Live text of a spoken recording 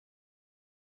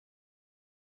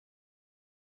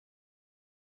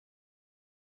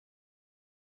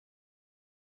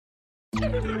John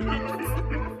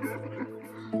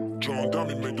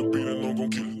Dummy make the beat and I'm gon'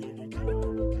 kill it.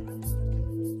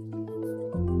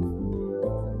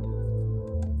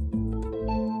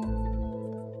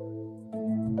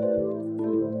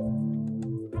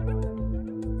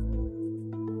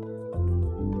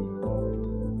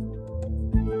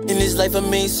 In this life I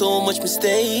made so much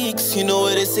mistakes. You know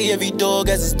what they say, every dog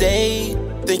has its day.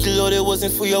 Thank you Lord it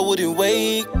wasn't for you, I wouldn't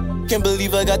wait. Can't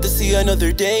believe I got to see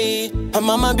another day. I'm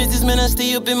on my business, man, I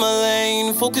stay up in my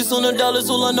lane. Focus on the dollars,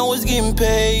 all I know is getting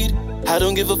paid. I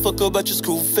don't give a fuck about your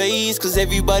screw face, cause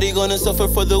everybody gonna suffer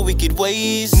for the wicked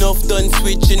ways. Enough done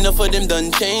switch, enough of them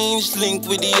done changed. Link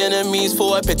with the enemies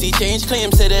for a petty change.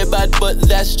 Claim say they're bad, but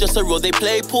that's just a role they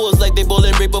play. Pose like they ball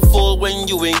and break before when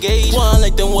you engage. One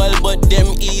like them wild, but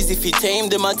them easy if you tame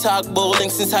them. I talk bowling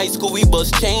since high school, we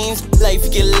bust chains.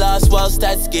 Life get lost while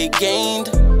stats get gained.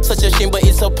 Such a shame, but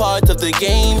it's a part of the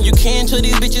game. You can't tell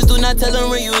these bitches, do not tell them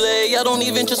where you lay. I don't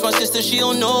even trust my sister, she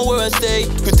don't know where I stay.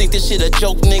 You think this shit a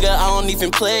joke, nigga, I don't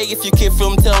even play. If you care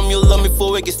from, tell him you'll love me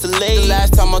before it gets too late. The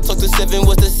last time I talked to 7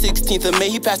 was the 16th of May.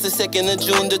 He passed the 2nd of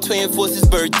June, the 24th his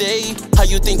birthday. How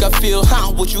you think I feel, huh?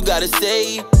 What you gotta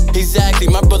say? Exactly,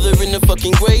 my brother in the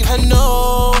fucking grave. I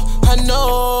know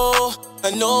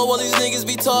all these niggas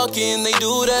be talking, they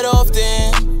do that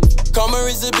often. Karma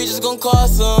is a bitch, it's gon'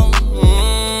 cost them.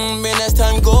 Man, as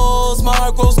time goes, my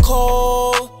heart grows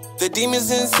cold. The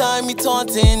demons inside me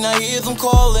taunting, I hear them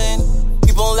calling.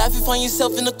 Keep on laughing, find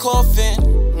yourself in the coffin.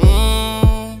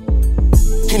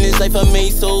 In this life I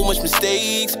made so much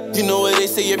mistakes. You know what they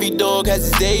say, every dog has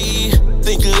its day.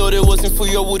 Thank you Lord it wasn't for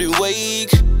you, I wouldn't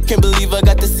wake. Can't believe I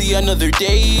got to see another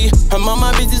day. I'm on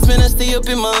my business, man, I stay up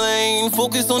in my lane.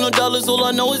 Focus on the dollars, all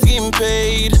I know is getting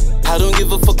paid. I don't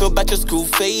give a fuck about your screw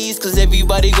face, cause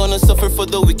everybody gonna suffer for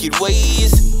the wicked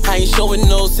ways. I ain't showing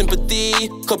no sympathy,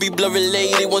 could be blood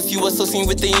related once you associate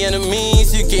with the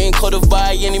enemies. You're getting caught up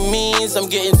by any means. I'm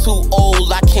getting too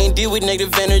old, I can't deal with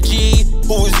negative energy.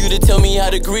 Who is you to tell me how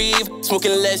to grieve?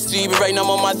 Smoking less weed, but right now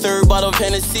I'm on my 3rd bottle of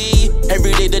Hennessy.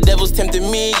 Every day the devil's tempting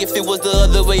me. If it was the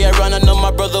other way around, I know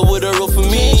my brother would've rolled for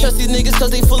me. Can't trust these niggas cause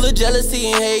they full of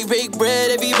jealousy and hate. Break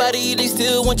bread, everybody, they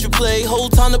still want you play. Whole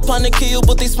time upon to kill,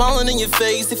 but they smiling in your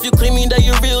face. If you're claiming that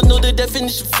you're real, know the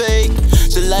definition fake.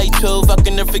 July 12, I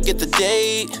can never forget the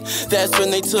date. That's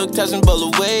when they took Taj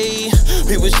Ball away.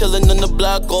 We was chilling on the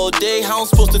block all day. How I'm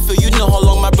supposed to feel, you know how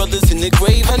long my brother's in the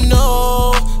grave. I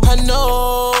know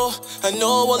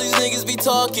all these niggas be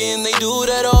talking, they do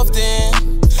that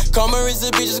often. Karma is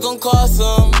a bitch, it's gon' cost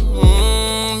them.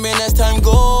 Man, as time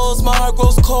goes, my heart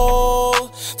grows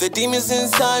cold. The demons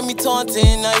inside me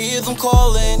taunting, I hear them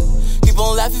calling. Keep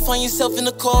on laughing, find yourself in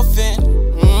the coffin.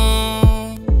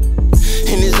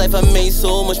 In this life I made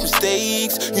so much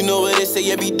mistakes. You know what they say,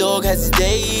 every dog has its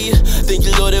day. Thank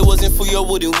you Lord it wasn't for you, I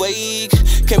wouldn't wake.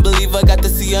 Can't believe I got to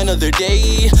see another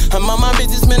day. I'm on my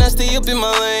business, man, I stay up in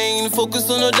my lane. Focus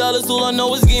on the dollars, all I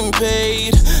know is getting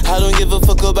paid. I don't give a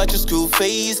fuck about your screw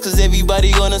face, cause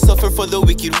everybody gonna suffer for the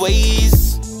wicked ways.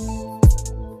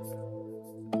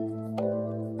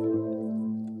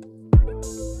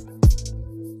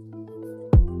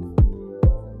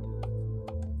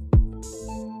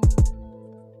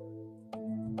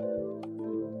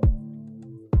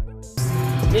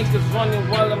 Niggas running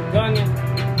while I'm gunning.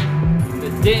 The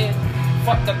dead,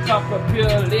 fuck the copper,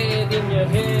 pure lead in your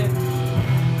head.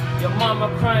 Your mama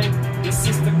crying, your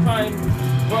sister crying,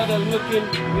 brother looking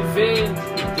revenge.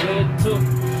 He dead too,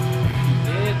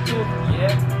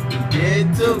 yeah. He dead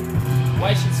too.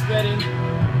 Why she spreading?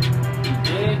 He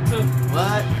dead too.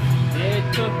 What? He dead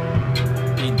too.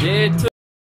 He dead too.